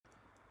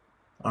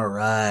All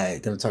right,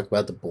 gonna talk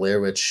about the Blair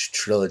Witch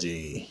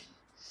Trilogy.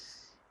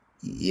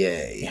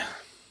 Yay.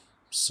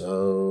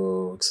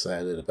 So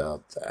excited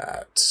about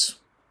that.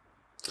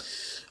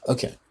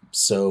 Okay,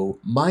 so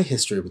my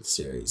history with the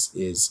series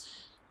is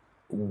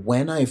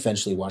when I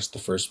eventually watched the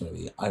first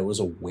movie, I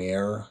was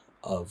aware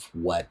of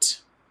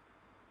what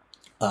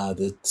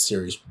the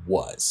series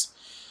was,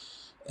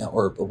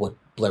 or what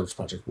Blair Witch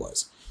Project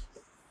was,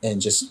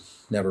 and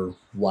just never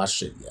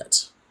watched it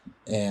yet.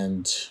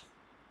 And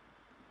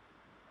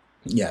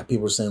yeah,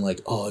 people were saying like,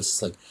 "Oh,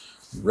 it's like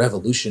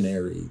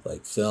revolutionary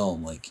like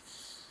film, like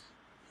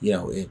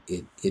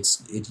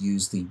it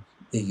used the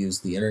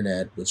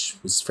internet, which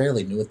was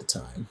fairly new at the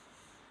time,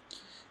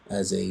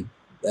 as a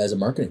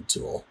marketing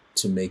tool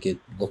to make it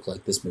look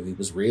like this movie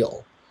was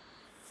real."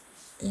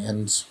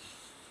 And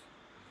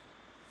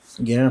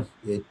yeah,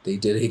 they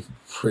did a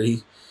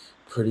pretty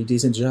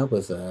decent job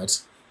with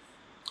that.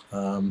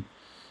 Um,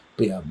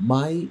 but yeah,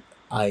 my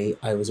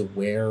I was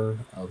aware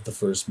of the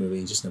first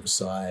movie, just never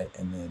saw it,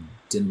 and then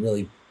didn't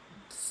really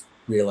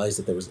realize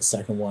that there was a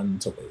second one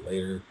until way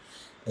later.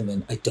 And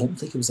then I don't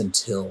think it was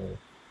until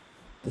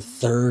the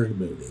third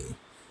movie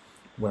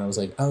when I was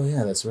like, oh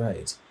yeah, that's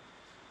right.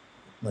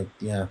 Like,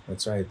 yeah,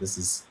 that's right. This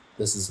is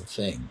a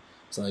thing.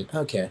 So like,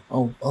 okay,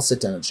 I'll sit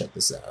down and check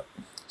this out.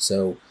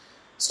 So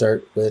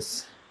start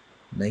with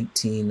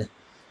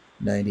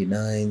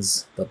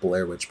 1999's The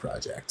Blair Witch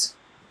Project.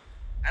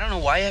 I don't know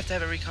why you have to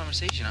have every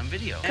conversation on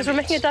video. Because we're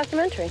making a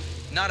documentary.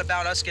 Not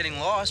about us getting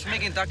lost. We're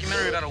making a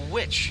documentary about a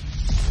witch.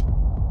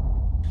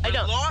 I We're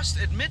don't. lost.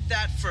 Admit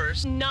that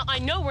first. No, I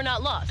know we're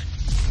not lost.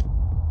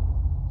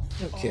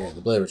 Okay,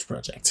 The Blair Witch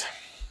Project.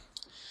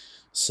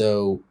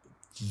 So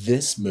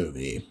this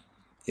movie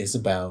is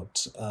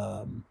about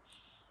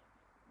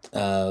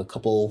a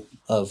couple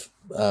of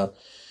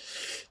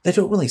they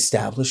don't really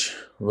establish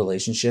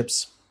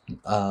relationships,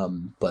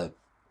 but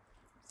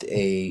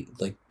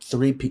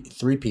three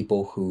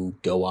people who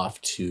go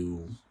off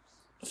to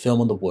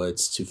film in the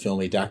woods to film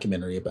a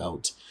documentary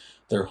about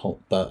their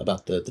home,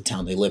 about the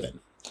town they live in,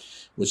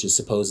 which is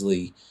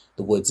supposedly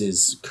the woods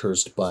is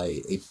cursed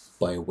by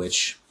a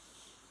witch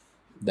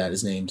that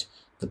is named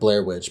the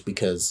Blair Witch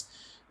because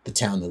the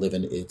town they live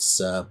in,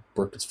 it's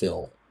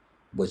Burkittsville,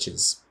 which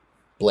is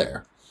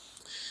Blair.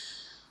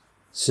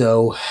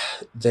 So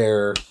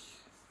they're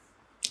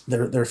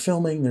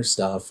filming their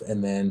stuff,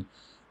 and then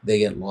they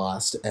get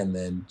lost, and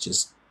then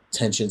just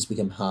tensions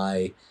become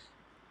high,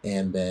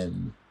 and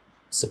then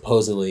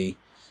supposedly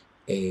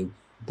the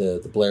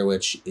Blair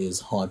Witch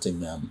is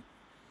haunting them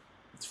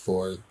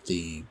for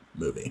the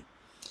movie.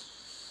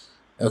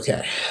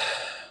 Okay,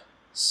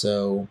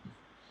 so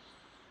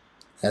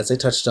as I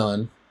touched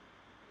on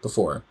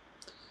before,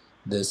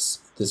 this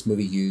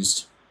movie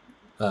used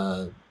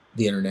the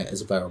internet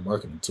as a viral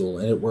marketing tool,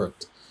 and it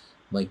worked.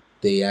 Like,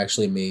 they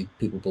actually made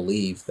people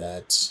believe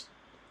that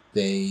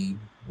they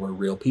were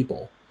real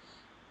people,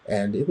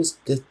 and it was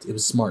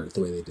smart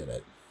the way they did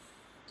it.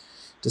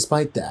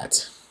 Despite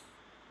that,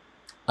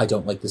 I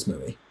don't like this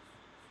movie.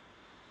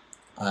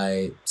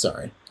 I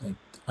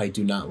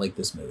do not like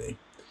this movie.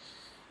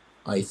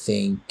 I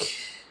think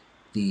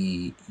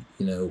the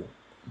you know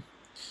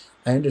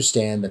I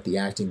understand that the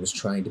acting was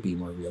trying to be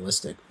more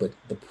realistic, but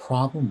the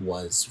problem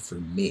was for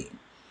me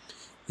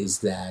is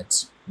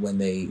that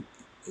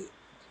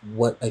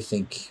what I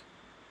think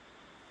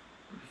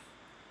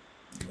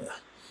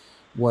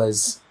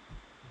was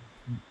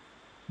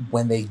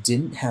when they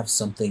didn't have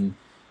something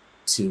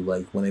to,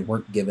 like, when they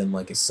weren't given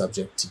like a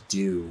subject to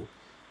do,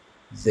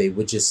 they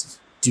would just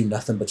do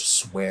nothing but just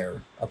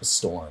swear up a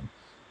storm,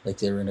 like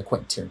they were in a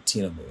Quentin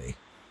Tarantino movie.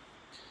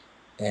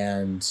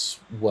 And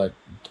what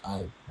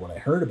I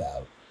heard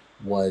about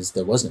was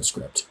there was no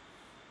script.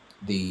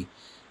 The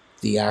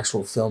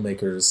actual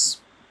filmmakers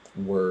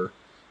were,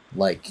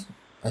 like,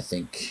 I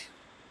think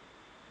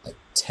like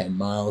 10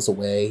 miles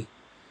away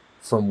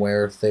from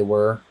where they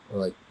were, or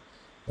like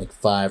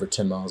 5 or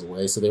 10 miles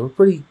away, so they were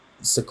pretty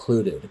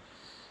secluded,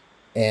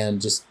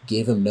 and just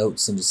gave him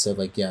notes and just said,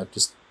 like, yeah,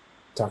 just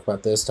talk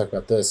about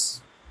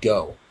this,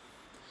 go.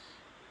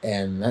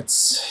 And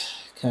that's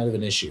kind of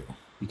an issue,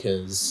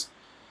 because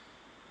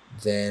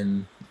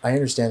then I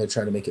understand they're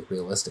trying to make it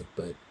realistic,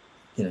 but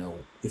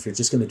if you're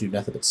just going to do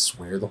nothing but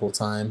swear the whole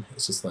time,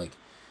 it's just like,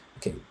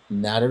 okay,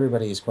 not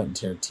everybody is Quentin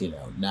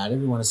Tarantino, not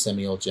everyone is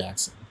Samuel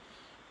Jackson,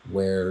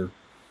 where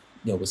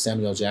with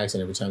Samuel Jackson,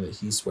 every time that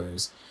he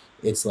swears,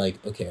 it's like,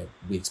 okay,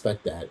 we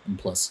expect that, and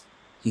plus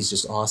he's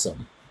just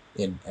awesome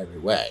in every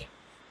way.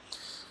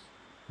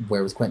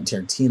 Where with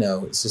Quentin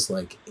Tarantino, it's just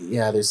like,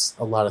 yeah, there's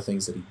a lot of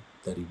things that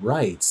he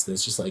writes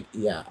that's just like,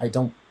 yeah, I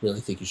don't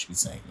really think you should be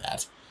saying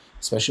that,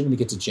 especially when you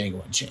get to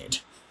Django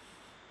Unchained,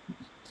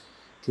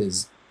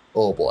 because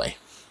oh boy,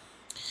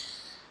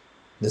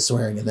 the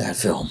swearing in that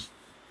film.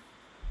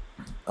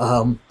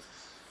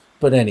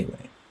 But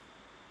anyway,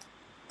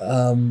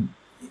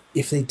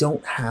 if they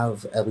don't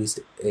have at least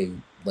a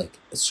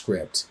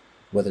script,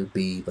 whether it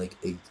be like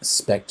a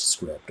spec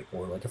script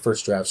or like a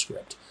first draft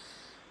script,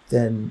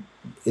 then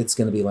it's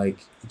going to be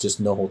like just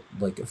no,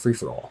 like a free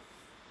for all.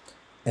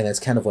 And that's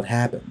kind of what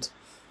happened.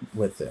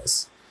 with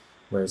this,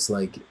 where it's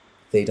like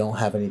they don't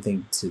have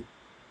anything to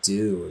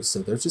do, so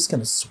they're just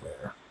gonna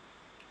swear.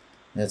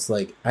 And it's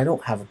like I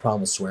don't have a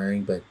problem with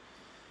swearing, but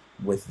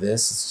with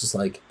this, it's just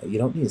like you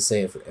don't need to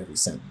say it for every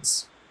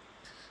sentence.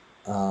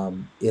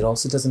 It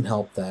also doesn't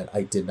help that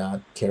I did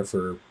not care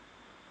for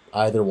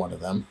either one of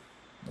them,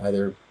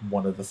 either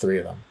one of the three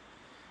of them,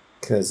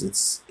 because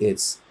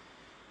it's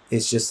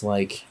just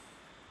like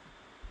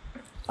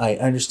I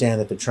understand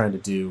that they're trying to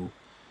do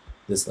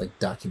this like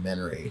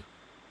documentary,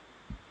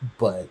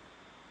 but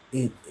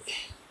it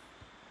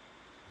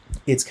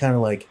it's kind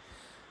of like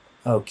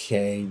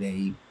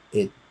okay,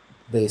 it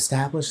they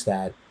established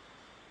that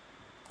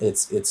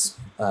it's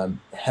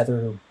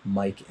Heather,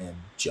 Mike, and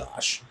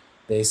Josh.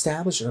 They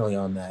established early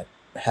on that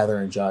Heather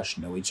and Josh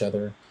know each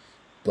other,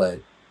 but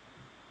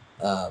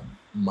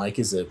Mike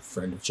is a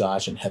friend of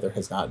Josh, and Heather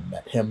has not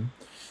met him.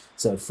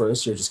 So at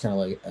first you're just kind of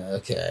like,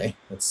 okay,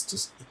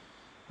 this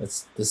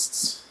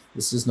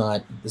is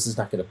not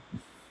gonna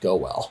go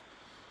well.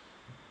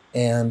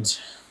 And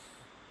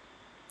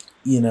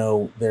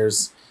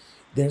there's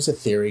a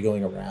theory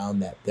going around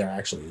that there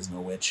actually is no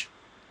witch,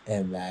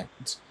 and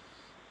that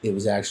it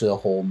was actually a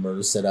whole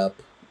murder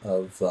setup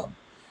of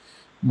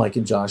Mike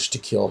and Josh to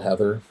kill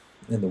Heather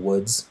in the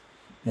woods.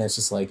 And it's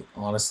just like,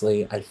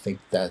 honestly, I think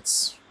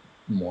that's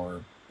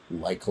more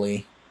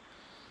likely.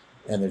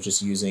 And they're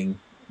just using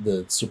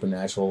the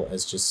supernatural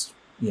as just,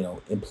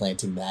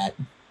 implanting that.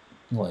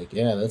 Like,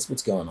 yeah, that's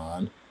what's going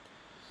on.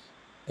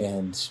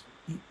 And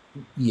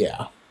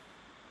yeah.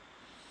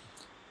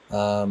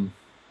 Um,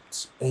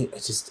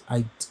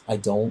 I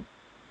don't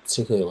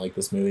particularly like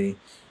this movie,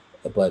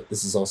 but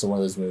this is also one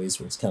of those movies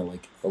where it's kind of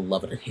like a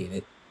love it or hate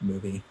it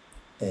movie.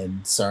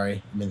 And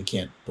sorry, I'm in the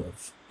camp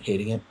of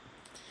hating it.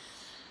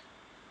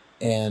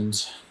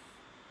 And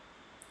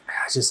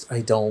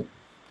I don't,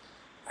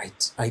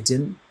 I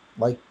didn't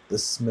like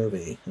this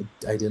movie.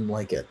 I didn't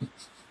like it.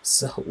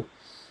 So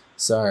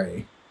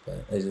sorry,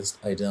 but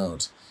I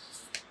don't.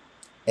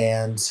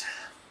 And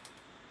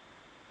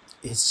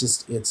it's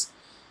just,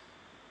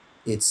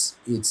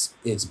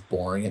 it's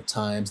boring at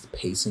times. The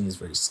pacing is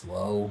very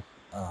slow.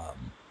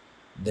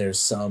 There's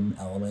some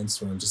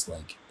elements where I'm just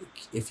like,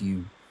 if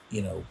you,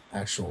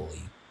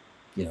 actually,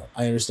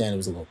 I understand it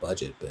was a low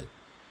budget, but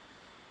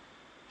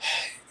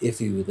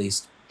if you at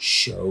least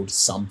showed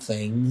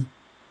something,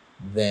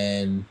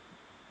 then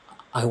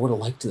I would have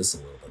liked this a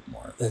little bit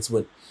more. That's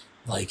what,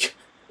 like,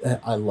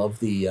 I love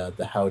the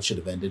how it should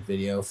have ended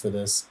video for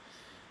this,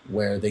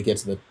 where they get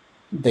to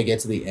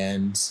the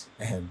end,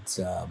 and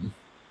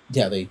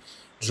yeah, they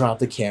drop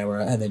the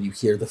camera, and then you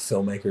hear the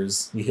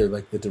filmmakers, you hear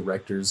like the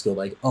directors go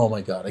like, "Oh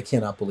my god, I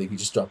cannot believe you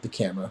just dropped the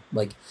camera.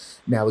 Like,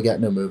 now we got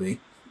no movie."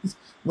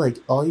 Like,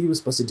 all you were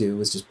supposed to do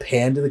was just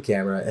pan to the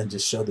camera and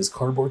just show this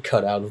cardboard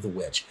cutout of the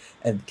witch,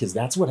 and because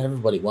that's what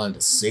everybody wanted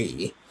to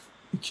see.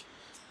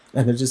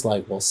 And they're just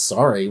like, "Well,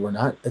 sorry,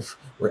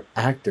 we're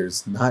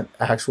actors, not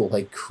actual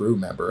like crew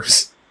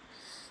members."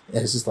 And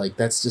it's just like,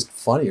 that's just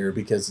funnier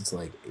because it's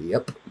like,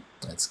 yep,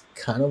 that's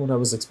kind of what I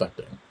was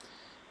expecting.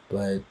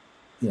 But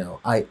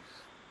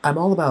I'm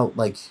all about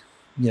like,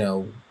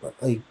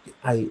 like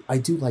I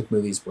do like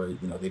movies where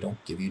they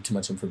don't give you too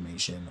much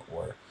information,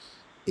 or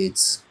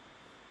it's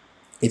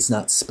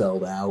not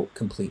spelled out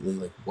completely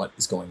like what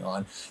is going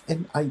on,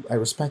 and I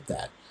respect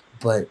that.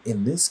 But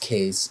in this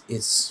case,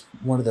 it's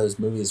one of those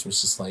movies where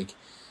it's just like,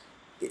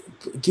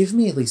 give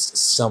me at least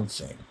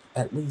something,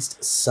 and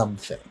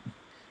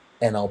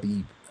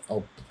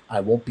I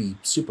won't be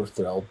super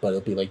thrilled, but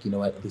it'll be like, you know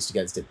what, at least you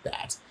guys did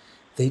that.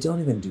 They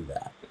don't even do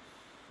that,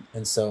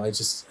 and so I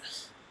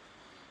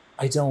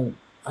don't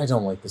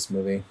like this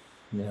movie.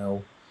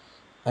 I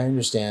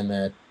understand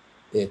that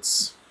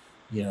it's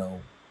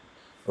a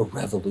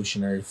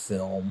revolutionary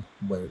film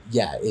where,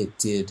 yeah, it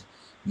did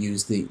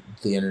use the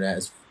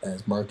internet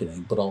as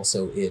marketing, but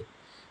also it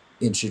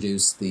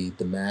introduced the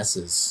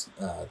masses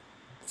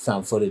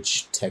found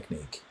footage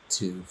technique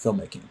to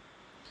filmmaking.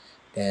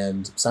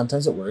 And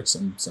sometimes it works,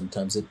 and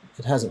sometimes it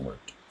hasn't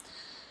worked.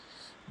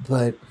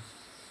 But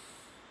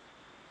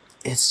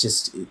it's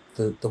just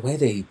the way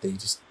they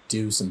just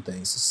do some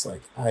things. It's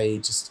like,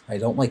 I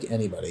don't like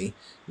anybody.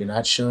 You're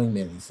not showing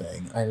me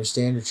anything. I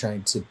understand you're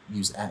trying to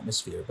use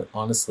atmosphere, but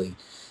honestly,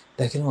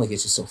 that can only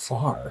get you so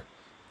far.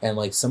 And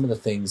like some of the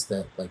things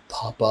that like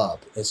pop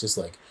up, it's just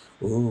like,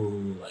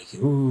 ooh,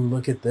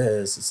 look at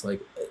this. It's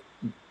like,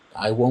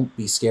 I won't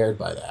be scared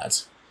by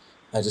that.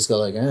 I just go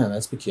like,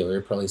 that's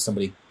peculiar. Probably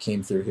somebody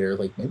came through here.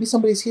 Like, maybe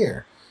somebody's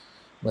here.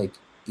 Like,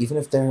 even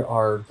if there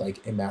are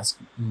like a mass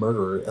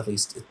murderer, at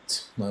least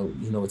it's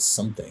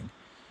something.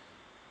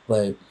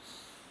 But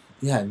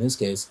yeah, in this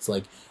case, it's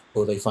like,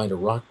 oh, they find a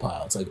rock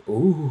pile. It's like,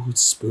 ooh,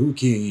 it's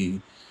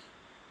spooky.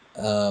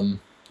 And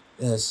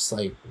it's just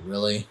like,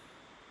 really,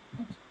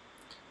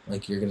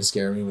 like, you're gonna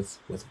scare me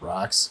with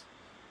rocks,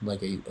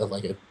 like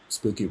a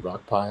spooky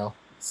rock pile.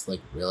 It's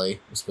like, really,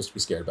 I'm supposed to be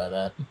scared by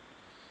that?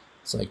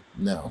 It's like,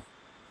 no.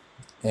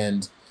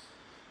 And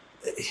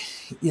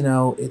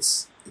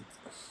it's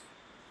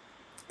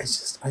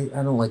just, I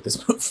don't like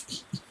this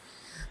movie.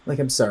 Like,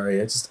 I'm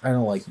sorry, I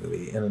don't like the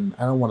movie, and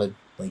I don't want to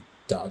like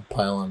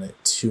dogpile on it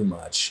too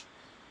much.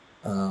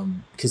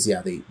 Because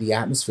yeah, the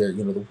atmosphere,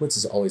 the woods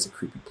is always a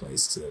creepy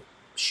place to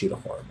shoot a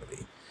horror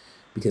movie,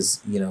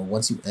 because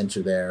once you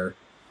enter there,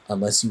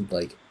 unless you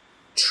like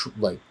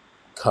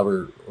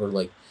cover or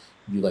like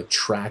you like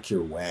track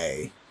your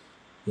way,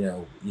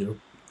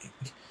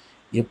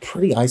 you're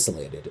pretty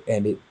isolated,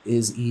 and it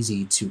is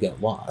easy to get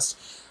lost.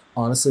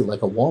 Honestly,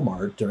 like a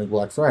Walmart during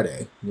Black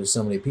Friday, there's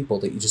so many people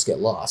that you just get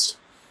lost,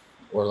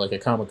 or like a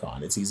Comic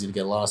Con, it's easy to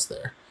get lost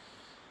there.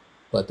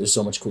 But there's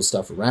so much cool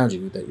stuff around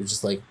you that you're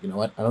just like, you know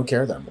what, I don't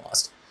care that I'm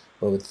lost.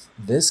 But with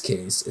this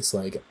case, it's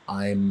like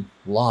I'm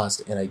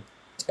lost, and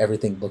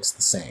everything looks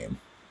the same.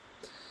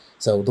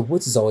 So the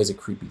woods is always a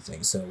creepy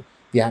thing. So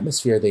the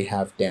atmosphere they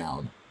have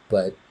down,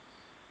 but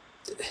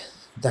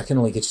that can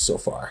only get you so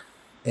far.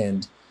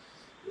 And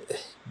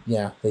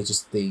yeah, they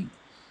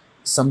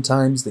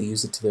sometimes they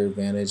use it to their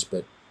advantage,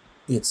 but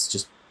it's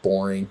just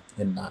boring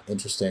and not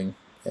interesting.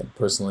 And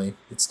personally,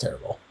 it's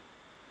terrible.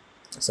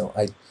 So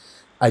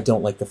I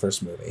don't like the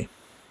first movie.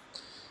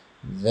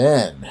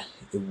 Then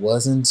it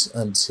wasn't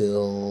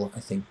until I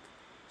think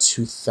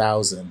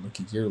 2000, like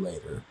a year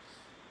later,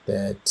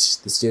 that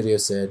the studio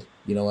said,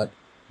 you know what,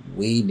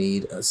 we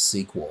need a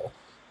sequel.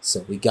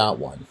 So we got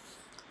one.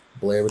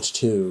 Blair Witch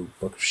 2,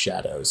 Book of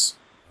Shadows.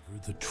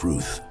 The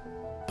truth,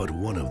 but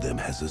one of them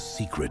has a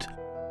secret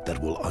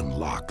that will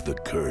unlock the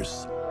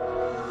curse.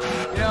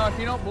 If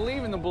you don't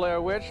believe in the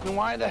Blair Witch, then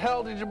why the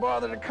hell did you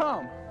bother to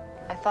come?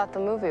 I thought the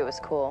movie was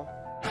cool.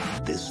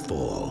 This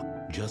fall,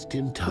 just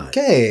in time.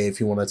 Okay, if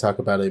you want to talk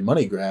about a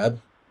money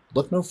grab,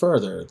 look no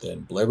further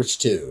than Blair Witch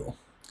 2.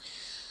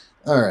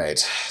 Alright,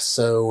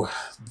 so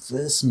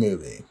this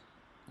movie,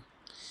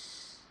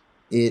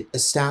 it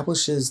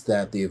establishes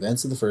that the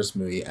events of the first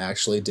movie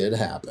actually did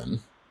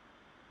happen.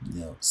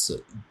 So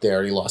they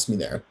already lost me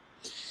there.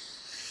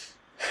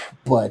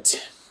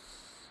 But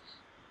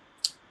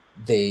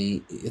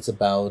it's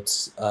about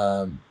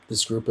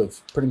this group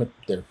of pretty much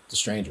they're the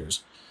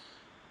strangers.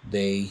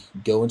 They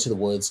go into the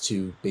woods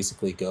to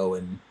basically go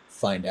and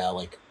find out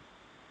like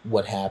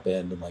what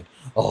happened, and like,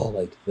 oh,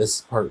 like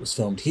this part was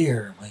filmed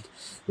here, like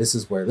this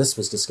is where this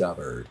was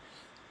discovered,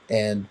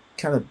 and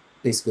kind of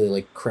basically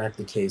like crack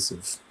the case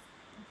of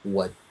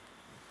what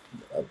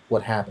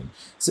happened.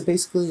 So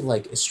basically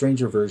like a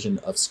stranger version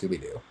of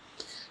Scooby-Doo,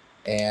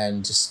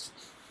 and just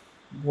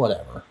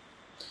whatever.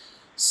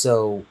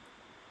 So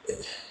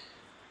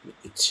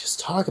just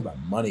talk about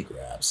money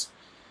grabs.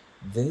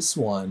 This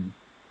one,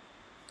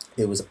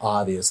 it was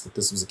obvious that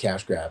this was a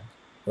cash grab,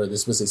 or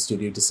this was a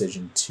studio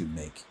decision to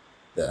make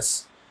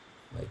this.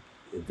 Like,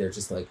 they're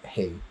just like,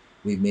 hey,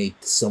 we made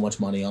so much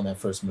money on that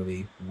first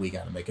movie, we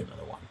gotta make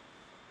another one.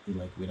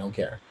 Like, we don't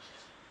care.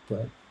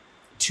 But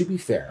to be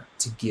fair,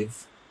 to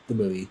give the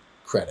movie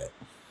credit,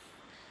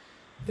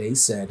 they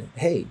said,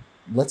 hey,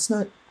 let's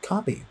not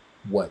copy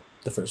what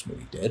the first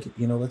movie did.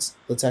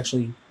 Let's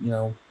actually,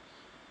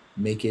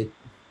 make it,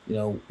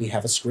 we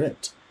have a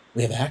script,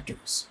 we have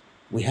actors,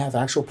 we have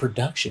actual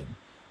production.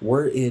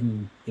 We're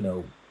in,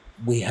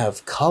 we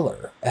have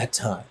color at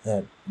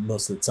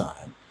most of the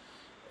time.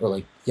 Or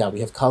like, yeah,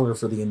 we have color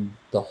for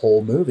the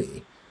whole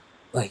movie.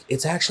 Like,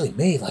 it's actually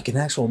made like an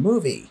actual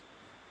movie.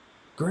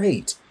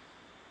 Great.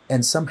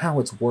 And somehow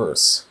it's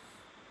worse.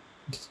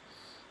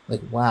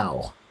 Like,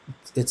 wow.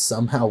 It's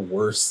somehow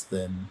worse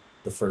than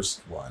the first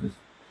one.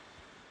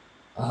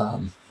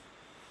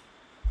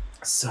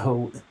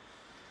 So,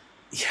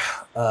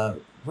 yeah,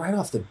 right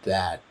off the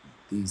bat,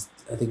 I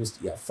think it was,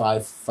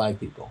 five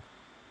people.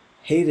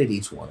 Hated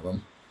each one of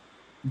them.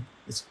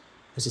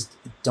 I just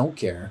don't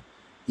care.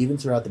 Even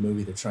throughout the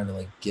movie, they're trying to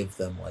like give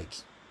them like,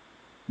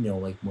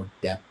 like more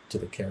depth to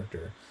the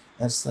character.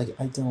 And it's like,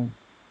 I don't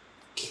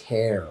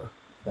care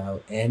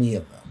about any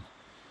of them.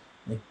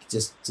 Like,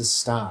 just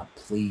stop,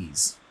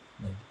 please.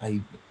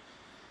 Like,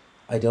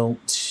 I don't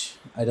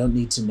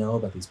need to know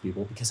about these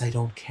people, because I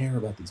don't care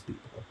about these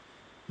people,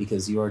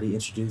 because you already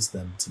introduced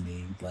them to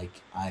me.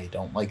 Like, I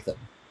don't like them.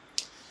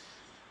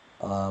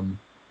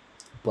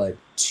 But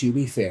to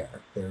be fair,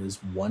 there is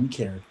one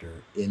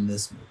character in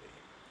this movie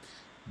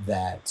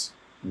that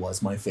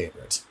was my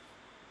favorite,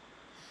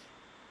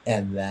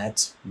 and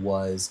that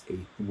was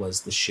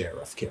the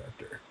sheriff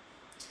character,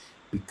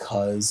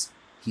 because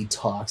he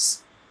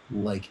talks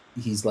like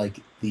he's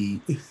like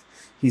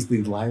he's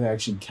the live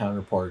action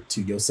counterpart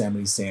to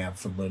Yosemite Sam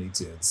from Looney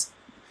Tunes,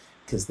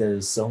 because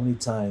there's so many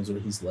times where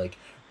he's like,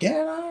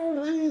 "Get out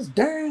of these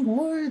dang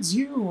woods,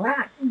 you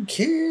rotten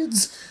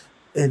kids,"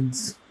 and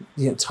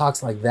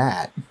talks like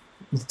that.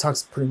 He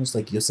talks pretty much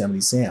like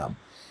Yosemite Sam.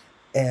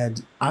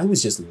 And I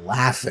was just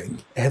laughing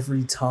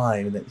every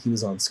time that he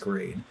was on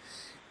screen.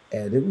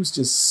 And it was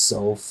just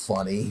so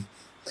funny.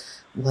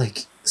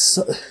 Like,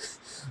 so,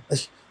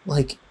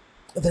 like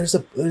there's a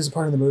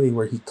part of the movie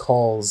where he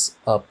calls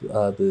up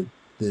the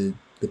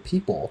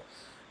people,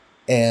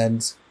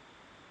 and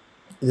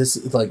this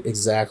is like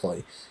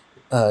exactly.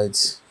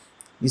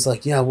 He's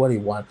like, yeah, what do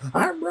you want?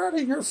 I'm right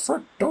at your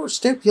front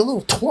doorstep, you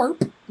little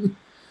twerp.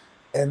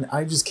 And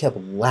I just kept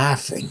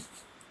laughing.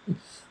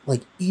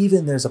 like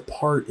even there's a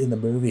part in the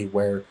movie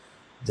where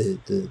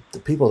the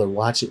people they're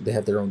watching, they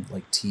have their own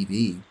like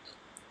TV,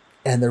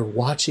 and they're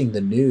watching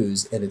the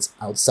news, and it's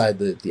outside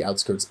the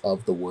outskirts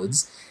of the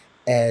woods,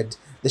 and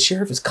the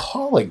sheriff is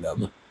calling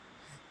them,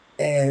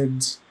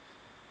 and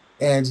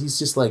he's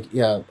just like,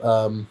 yeah,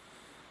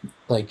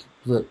 like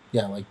look,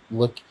 yeah, like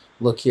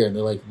look here, and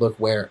they're like, look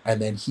where,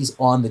 and then he's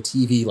on the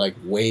TV like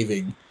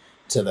waving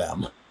to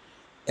them,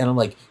 and I'm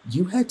like,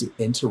 you had to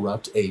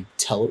interrupt a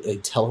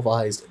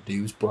televised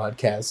news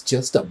broadcast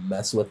just to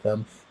mess with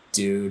them,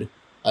 dude.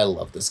 I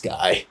love this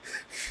guy.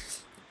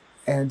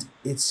 And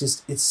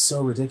it's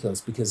so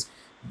ridiculous because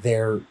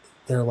they're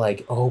they're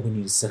like, oh, we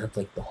need to set up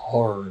like the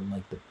horror and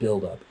like the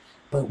build up,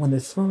 but when they're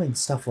throwing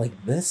stuff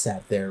like this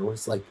at there, where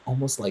it's like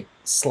almost like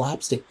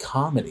slapstick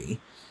comedy,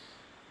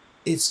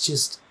 it's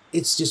just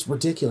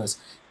ridiculous,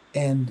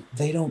 and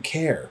they don't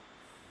care.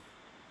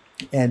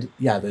 And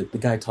yeah, the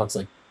guy talks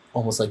like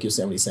almost like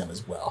Yosemite Sam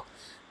as well,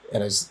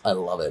 and I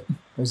love it.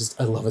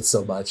 I love it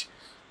so much.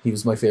 He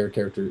was my favorite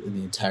character in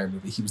the entire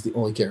movie. He was the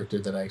only character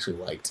that I actually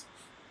liked,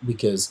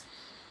 because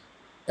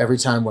every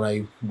time when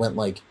I went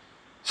like,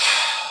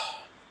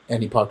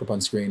 and he popped up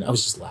on screen, I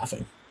was just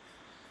laughing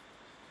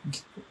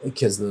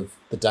because the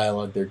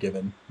dialogue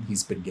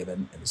he's been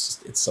given, and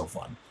it's so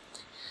fun.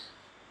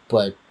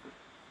 But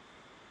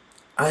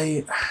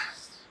I,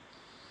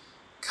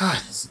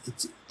 God,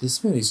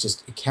 this movie's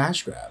just a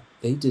cash grab.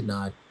 They did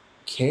not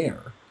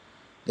care.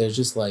 They're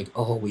just like,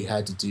 oh, we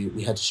had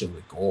to show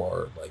the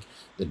gore, like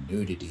the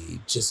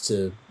nudity, just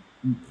to,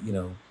 you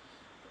know,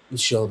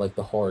 show like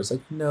the horrors.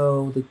 Like,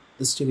 no,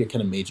 the studio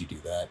kind of made you do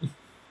that,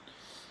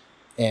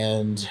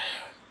 and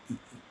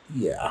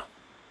yeah,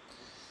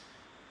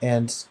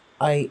 and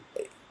I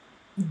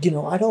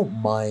don't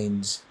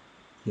mind,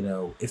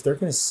 if they're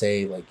gonna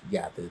say like,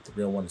 yeah, the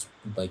real one is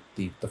like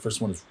the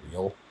first one is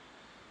real,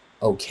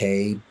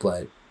 okay,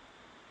 but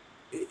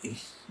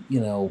you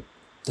know,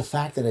 the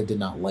fact that I did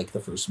not like the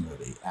first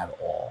movie at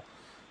all,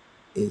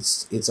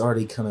 it's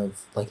already kind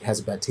of like has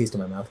a bad taste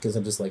in my mouth, because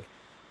I'm just like,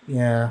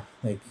 yeah,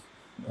 like,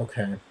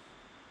 okay,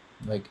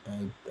 like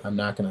I'm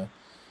not gonna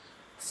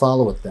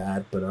follow with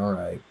that, but all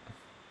right.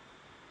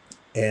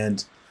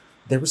 And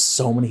there were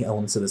so many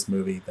elements of this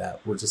movie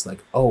that were just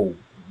like, oh,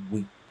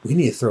 we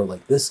need to throw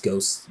like this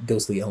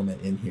ghostly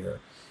element in here,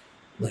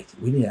 like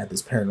we need to add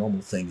this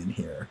paranormal thing in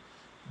here.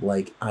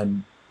 Like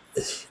I'm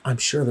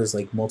sure there's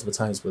like multiple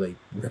times where they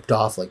ripped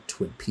off like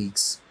Twin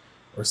Peaks,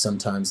 or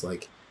sometimes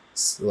like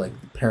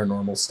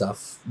paranormal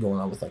stuff going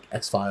on with like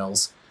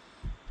X-Files,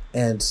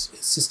 and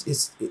it's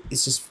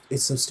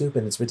so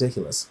stupid, it's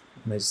ridiculous,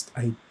 and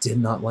I did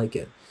not like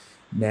it.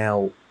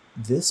 Now,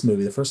 this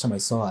movie, the first time I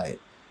saw it,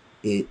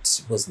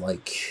 it was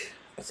like,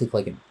 I think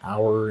like an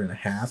hour and a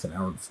half, an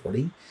hour and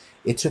 40.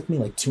 It took me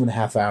like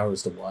 2.5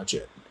 hours to watch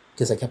it,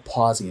 because I kept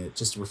pausing it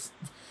just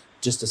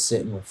to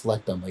sit and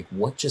reflect on like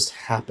what just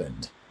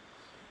happened.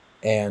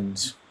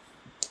 And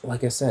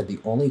like I said, the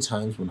only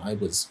times when I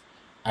was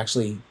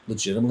actually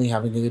legitimately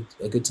having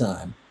a good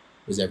time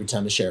was every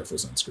time the sheriff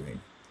was on screen,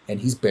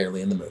 and he's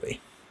barely in the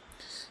movie.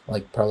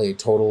 Like probably a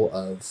total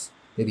of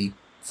maybe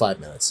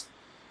 5 minutes.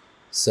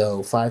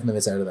 So 5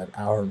 minutes out of that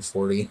hour and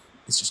 40,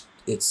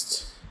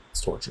 it's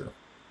torture.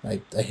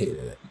 I hated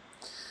it.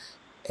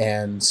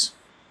 And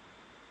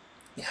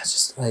yeah, it's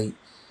just I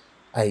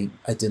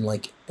didn't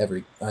like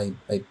I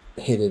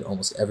hated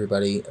almost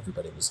everybody.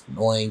 Everybody was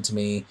annoying to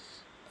me.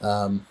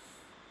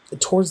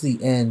 Towards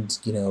the end,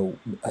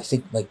 I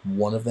think like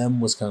one of them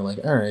was kind of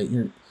like, all right,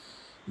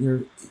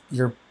 you're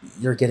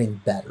you're getting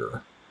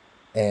better,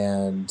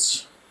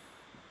 and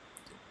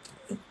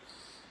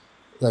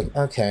like,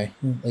 okay,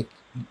 like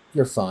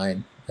you're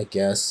fine, I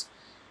guess.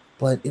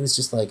 But it was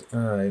just like, all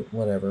right,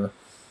 whatever.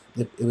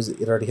 It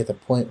already hit the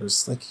point where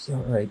it's like, yeah,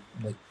 all right,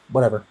 like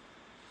whatever.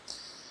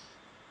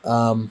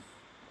 Um,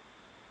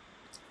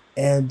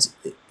 and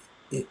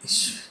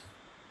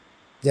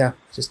yeah,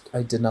 just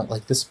I did not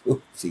like this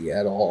movie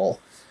at all,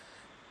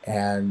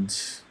 and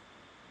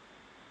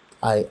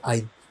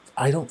I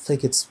don't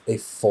think it's a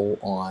full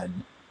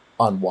on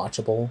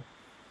unwatchable,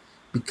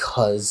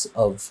 because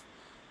of,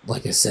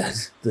 like I said,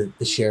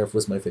 the sheriff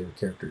was my favorite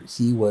character.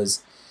 He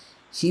was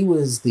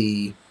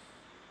the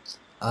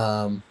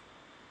um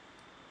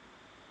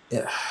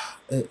yeah,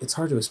 it's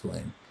hard to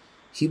explain.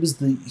 He was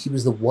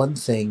the one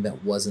thing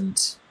that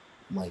wasn't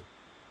like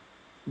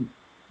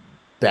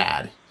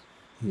bad.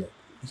 Yeah,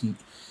 he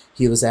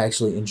he was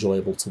actually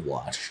enjoyable to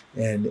watch,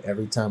 and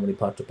every time when he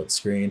popped up on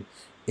screen,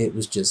 it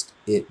was just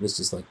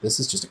like, this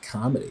is just a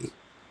comedy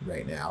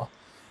right now.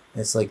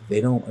 And it's like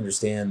they don't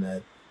understand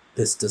that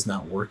this does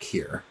not work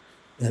here,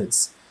 and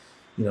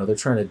they're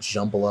trying to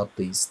jumble up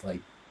these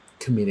like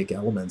comedic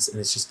elements, and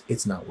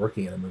it's not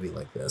working in a movie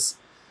like this.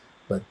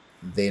 But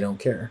they don't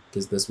care,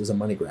 because this was a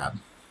money grab.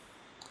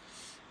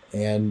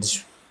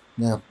 And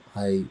no,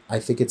 I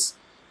think it's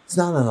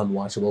not an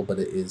unwatchable, but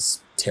it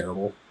is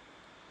terrible.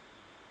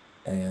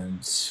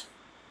 And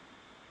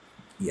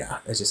yeah,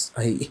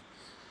 I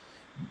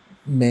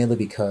mainly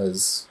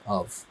because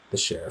of the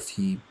sheriff,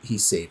 he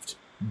saved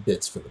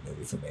bits for the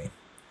movie for me.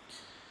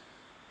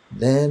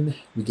 Then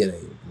we get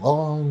a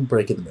long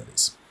break in the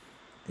movies.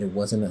 It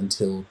wasn't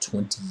until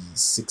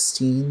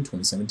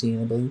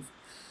 2017, I believe,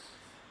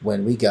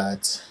 when we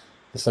got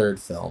the third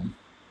film,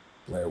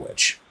 Blair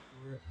Witch.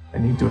 I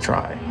need to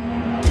try.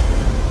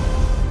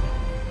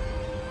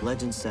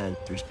 Legend said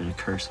there's been a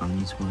curse on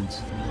these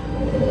woods.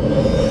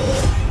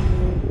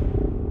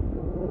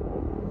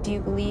 Do you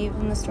believe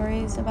in the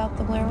stories about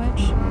the Blair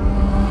Witch?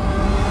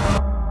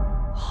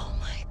 Oh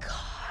my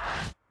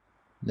god.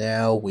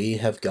 Now we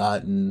have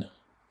gotten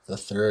the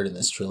third in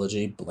this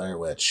trilogy, Blair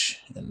Witch,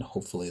 and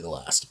hopefully the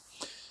last.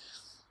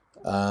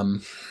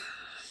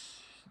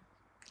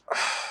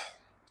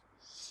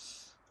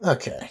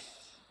 Okay.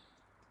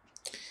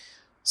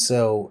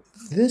 So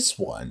this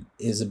one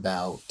is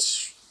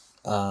about,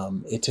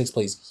 it takes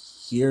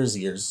place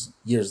years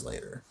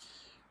later,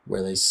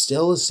 where they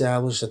still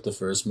establish that the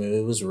first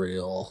movie was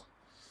real.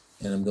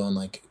 And I'm going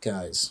like,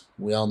 guys,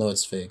 we all know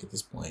it's fake at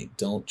this point.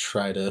 Don't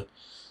try to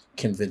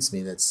convince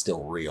me that's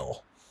still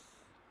real.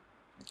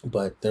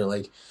 But they're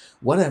like,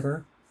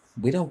 whatever,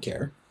 we don't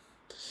care.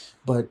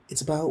 But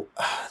it's about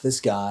this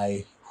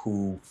guy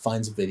who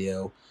finds a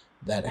video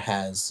that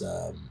has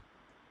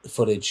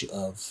footage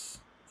of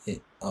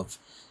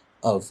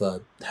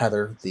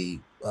Heather, the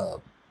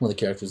one of the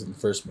characters in the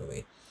first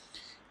movie,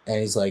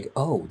 and he's like,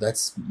 "Oh,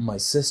 that's my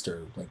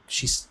sister. Like,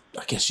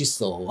 I guess she's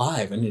still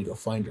alive. I need to go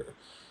find her."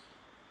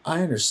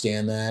 I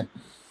understand that,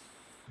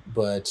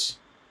 but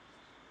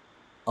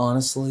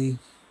honestly,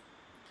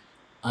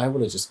 I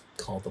would have just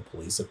called the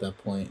police at that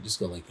point and just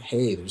go like,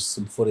 "Hey, there's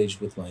some footage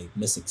with my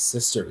missing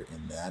sister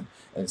in that,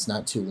 and it's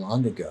not too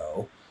long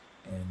ago,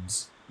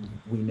 and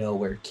we know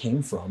where it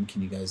came from.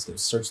 Can you guys go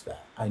search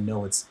that? I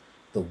know it's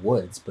the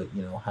woods, but,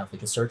 have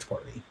like a search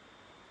party."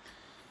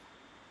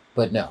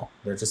 But no,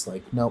 they're just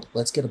like, "Nope,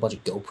 let's get a bunch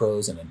of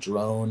GoPros and a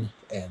drone,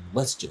 and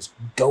let's just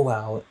go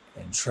out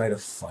and try to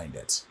find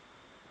it."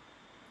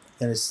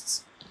 And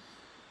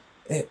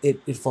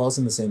it falls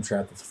in the same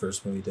trap that the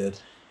first movie did,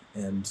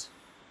 and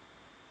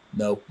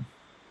nope,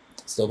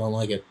 still don't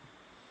like it.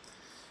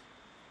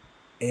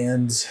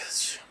 And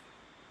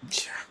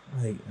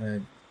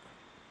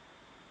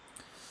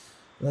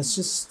let's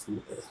just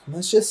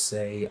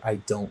say I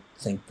don't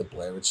think the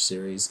Blair Witch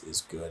series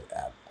is good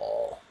at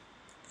all,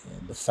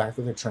 and the fact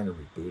that they're trying to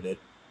reboot it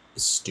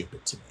is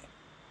stupid to me.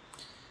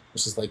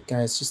 It's just like,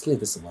 guys, just leave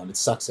this alone. It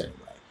sucks anyway.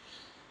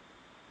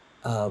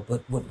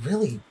 But what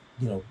really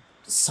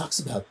sucks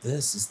about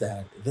this is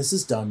that this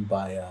is done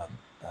by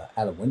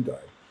Adam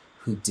Wingard,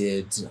 who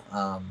did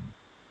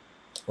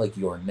like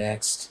You're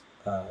Next,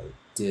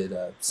 did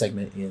a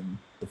segment in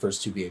the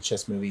first two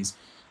VHS movies,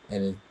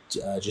 and it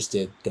just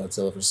did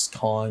Godzilla vs.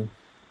 Kong,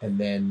 and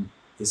then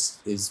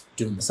is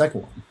doing the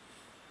second one.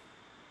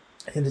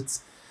 And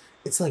it's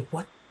like,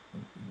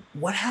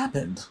 what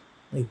happened?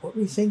 Like, what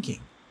were you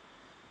thinking?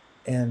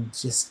 And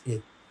just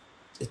it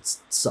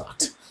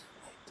sucked.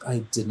 I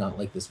did not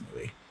like this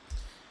movie.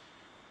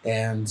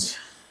 And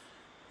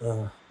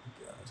oh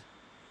god,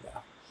 yeah.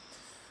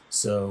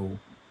 So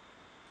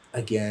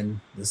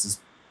again, this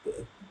is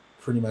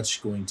pretty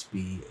much going to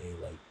be a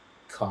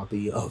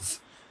copy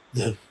of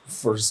the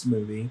first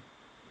movie,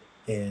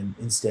 and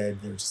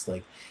instead they're just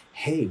like,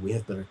 "Hey, we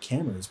have better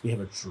cameras. We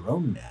have a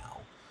drone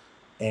now,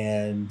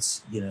 and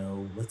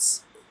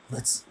let's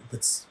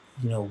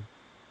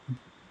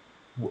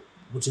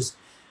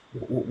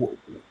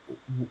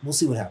we'll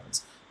see what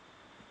happens."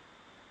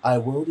 I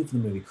will give the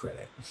movie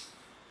credit.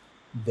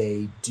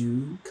 They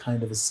do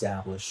kind of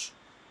establish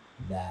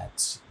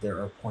that there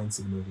are points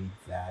in the movie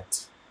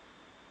that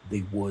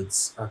the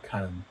woods are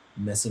kind of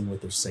messing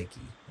with their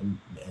psyche and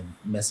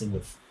messing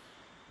with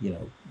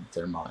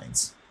their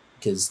minds,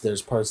 because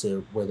there's parts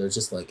where they're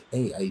just like,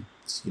 "Hey, I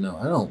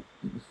don't,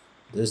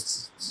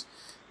 this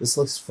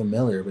looks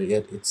familiar, but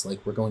yet it's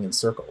like we're going in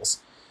circles."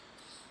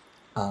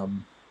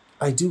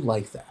 I do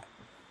like that,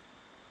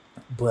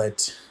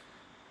 but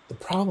the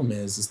problem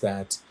is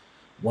that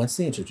once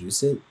they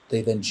introduce it,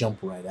 they then jump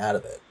right out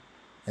of it.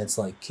 And it's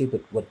like, okay,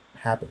 but what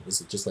happened?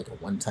 Was it just like a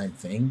one-time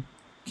thing?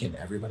 Can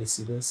everybody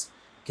see this?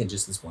 Can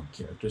just this one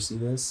character see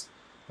this?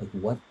 Like,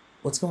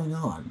 what's going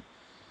on?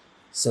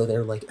 So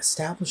they're like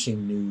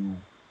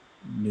establishing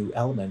new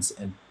elements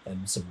and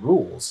some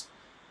rules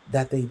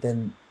that they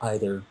then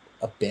either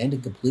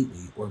abandon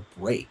completely or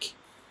break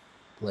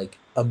like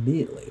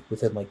immediately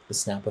within like the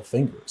snap of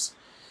fingers.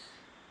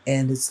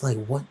 And it's like,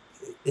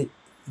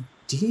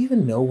 do you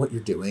even know what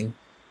you're doing?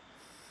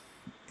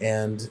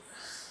 And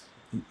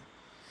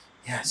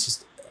yeah, it's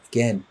just,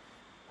 again,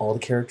 all the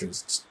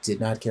characters just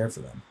did not care for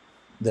them.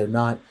 They're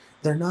not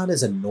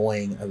as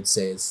annoying, I would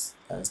say, as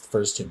the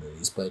first two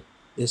movies, but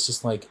it's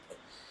just like,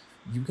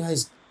 you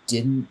guys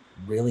didn't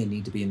really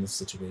need to be in this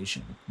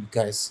situation. You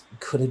guys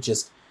could have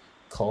just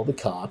called the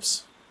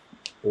cops,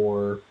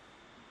 or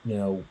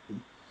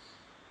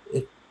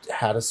it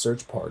had a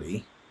search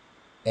party,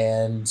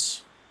 and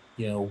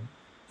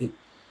it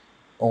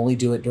only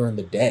do it during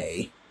the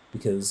day,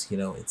 because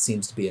it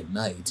seems to be at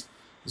night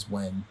is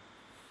when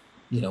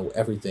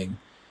everything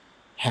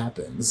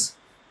happens.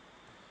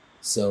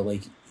 So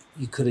like,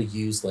 you could have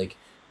used like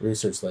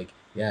research, like,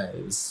 yeah,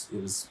 it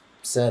was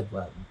said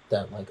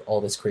that like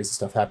all this crazy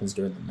stuff happens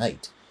during the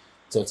night.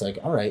 So it's like,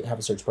 all right, have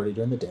a search party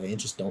during the day and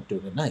just don't do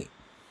it at night.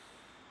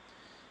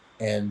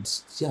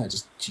 And yeah,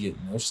 just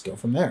go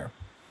from there.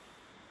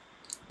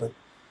 But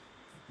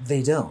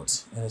they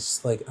don't, and it's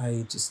just like,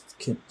 I just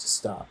can't. Just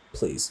stop,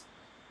 please.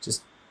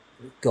 Just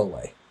go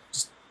away.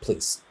 Just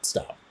please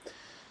stop.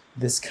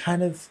 This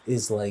kind of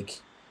is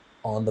like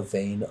on the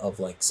vein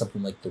of like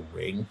something like The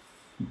Ring,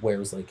 where it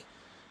was like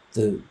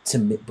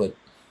but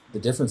the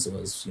difference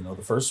was,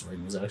 the first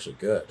Ring was actually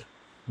good.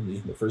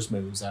 The first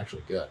movie was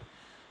actually good.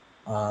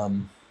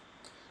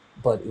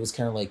 But it was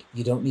kind of like,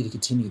 you don't need to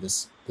continue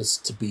this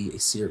to be a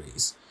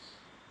series.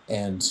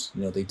 And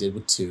they did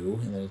with 2,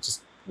 and then it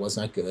just was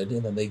not good,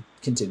 and then they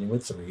continued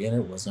with 3, and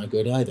it was not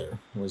good either.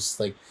 It was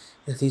like,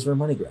 these were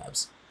money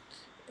grabs.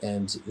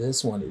 And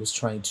this one, it was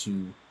trying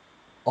to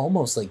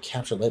almost like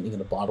capture lightning in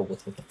a bottle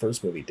with what the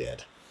first movie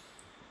did.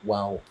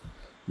 While,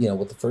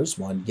 with the first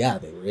one, yeah,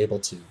 they were able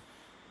to,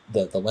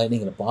 the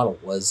lightning in a bottle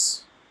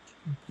was,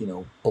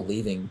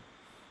 believing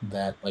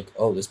that, like,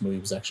 oh, this movie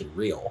was actually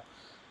real.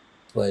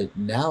 But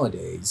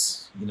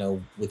nowadays,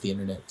 with the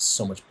internet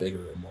so much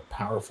bigger and more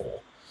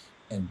powerful,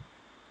 and,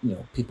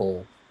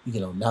 people,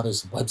 now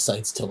there's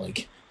websites to,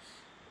 like,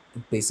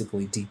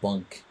 basically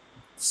debunk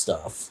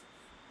stuff,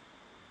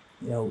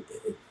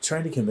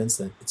 trying to convince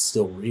that it's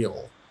still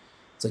real.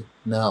 It's like,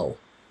 no.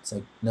 It's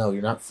like, no,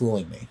 you're not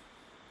fooling me.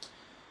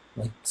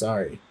 Like,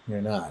 sorry,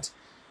 you're not.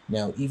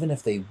 Now, even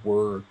if they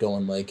were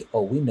going like,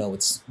 oh, we know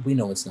it's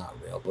not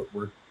real, but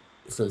we're,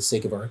 for the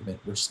sake of argument,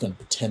 we're just going to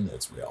pretend that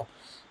it's real.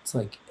 It's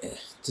like,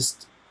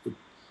 just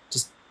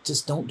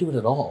don't do it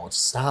at all.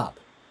 Just stop.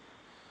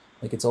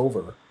 Like, it's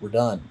over. We're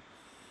done.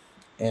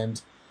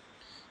 And,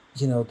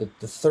 the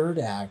third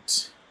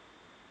act,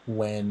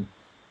 when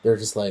they're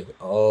just like,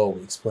 oh,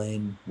 we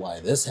explain why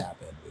this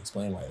happened.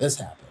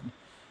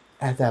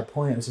 At that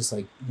point, I was just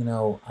like,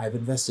 I've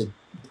invested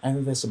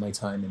my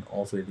time in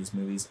all 3 of these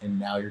movies, and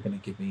now you're going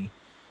to give me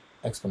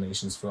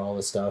explanations for all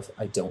this stuff.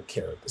 I don't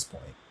care at this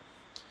point.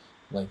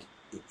 Like,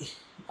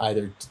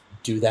 either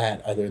do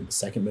that either in the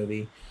second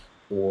movie,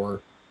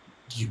 or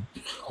you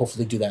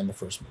hopefully do that in the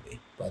first movie.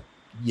 But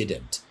you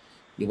didn't.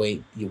 You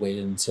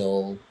waited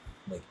until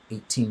like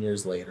 18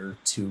 years later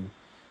to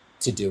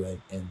do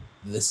it, and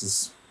this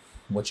is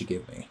what you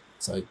give me.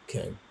 It's like,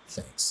 okay,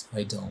 thanks.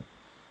 I don't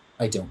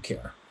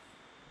care.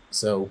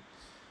 So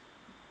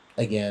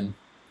again,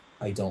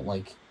 I don't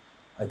like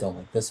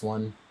this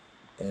one,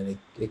 and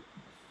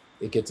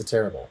it gets a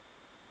terrible.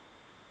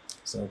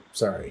 So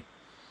sorry.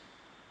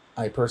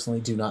 I personally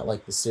do not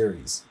like the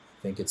series.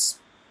 I think it's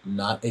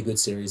not a good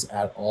series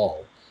at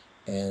all.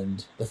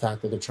 And the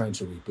fact that they're trying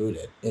to reboot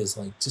it is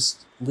like,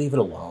 just leave it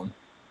alone.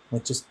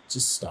 Like, just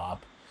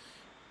stop.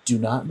 Do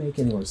not make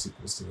any more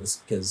sequels to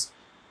this, because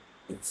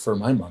for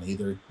my money,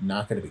 they're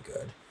not going to be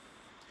good.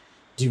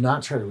 Do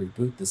not try to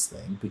reboot this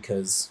thing,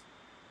 because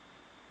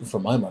for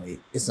my money,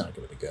 it's not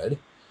going to be good.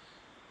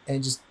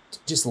 And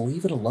just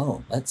leave it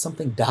alone. Let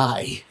something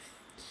die.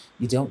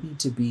 You don't need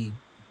to be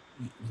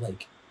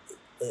like,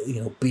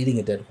 beating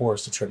a dead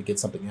horse to try to get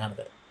something out of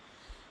it,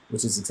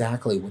 which is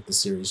exactly what the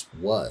series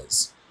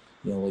was.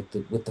 Like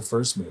with the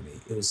first movie,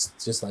 it was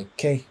just like,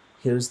 okay,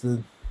 here's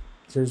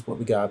what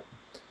we got.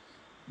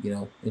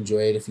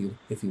 Enjoy it if you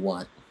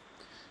want.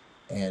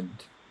 And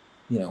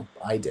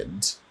I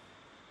didn't.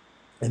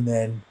 And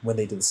then when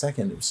they did the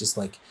second, it was just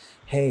like,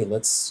 hey,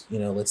 let's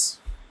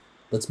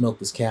milk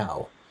this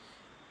cow.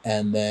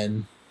 And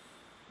then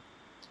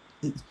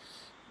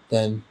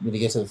when you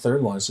get to the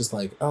third one, it's just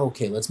like, oh,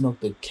 okay, let's milk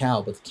the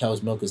cow, but the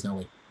cow's milk is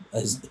now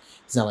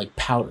like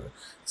powder.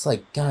 It's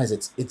like, guys,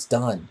 it's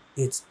done.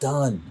 It's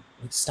done.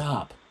 Like,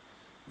 stop.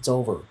 It's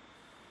over.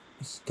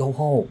 Go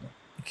home.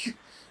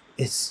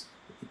 It's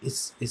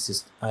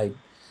just, I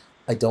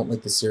don't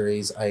like the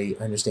series. I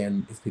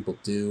understand if people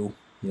do,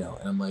 and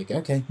I'm like,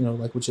 okay,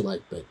 like what you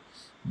like, but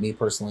me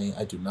personally,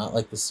 I do not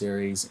like the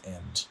series.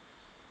 And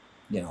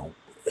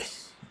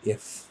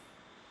if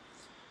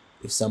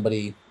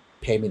somebody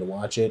paid me to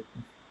watch it,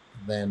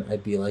 then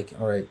I'd be like,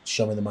 all right,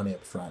 show me the money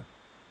up front,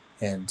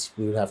 and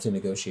we would have to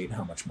negotiate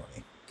how much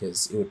money,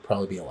 because it would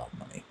probably be a lot of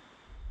money.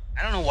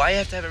 I don't know why you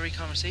have to have every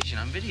conversation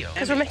on video.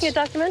 Because we're making a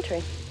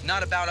documentary.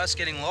 Not about us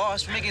getting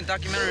lost. We're making a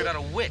documentary about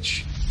a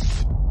witch.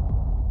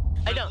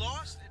 I don't.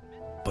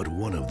 But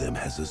one of them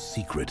has a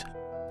secret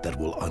that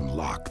will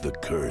unlock the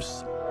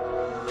curse.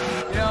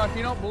 If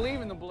you don't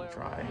believe in the Blair...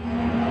 Try.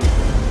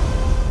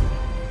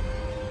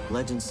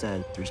 Legend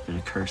said there's been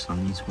a curse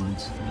on these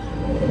woods.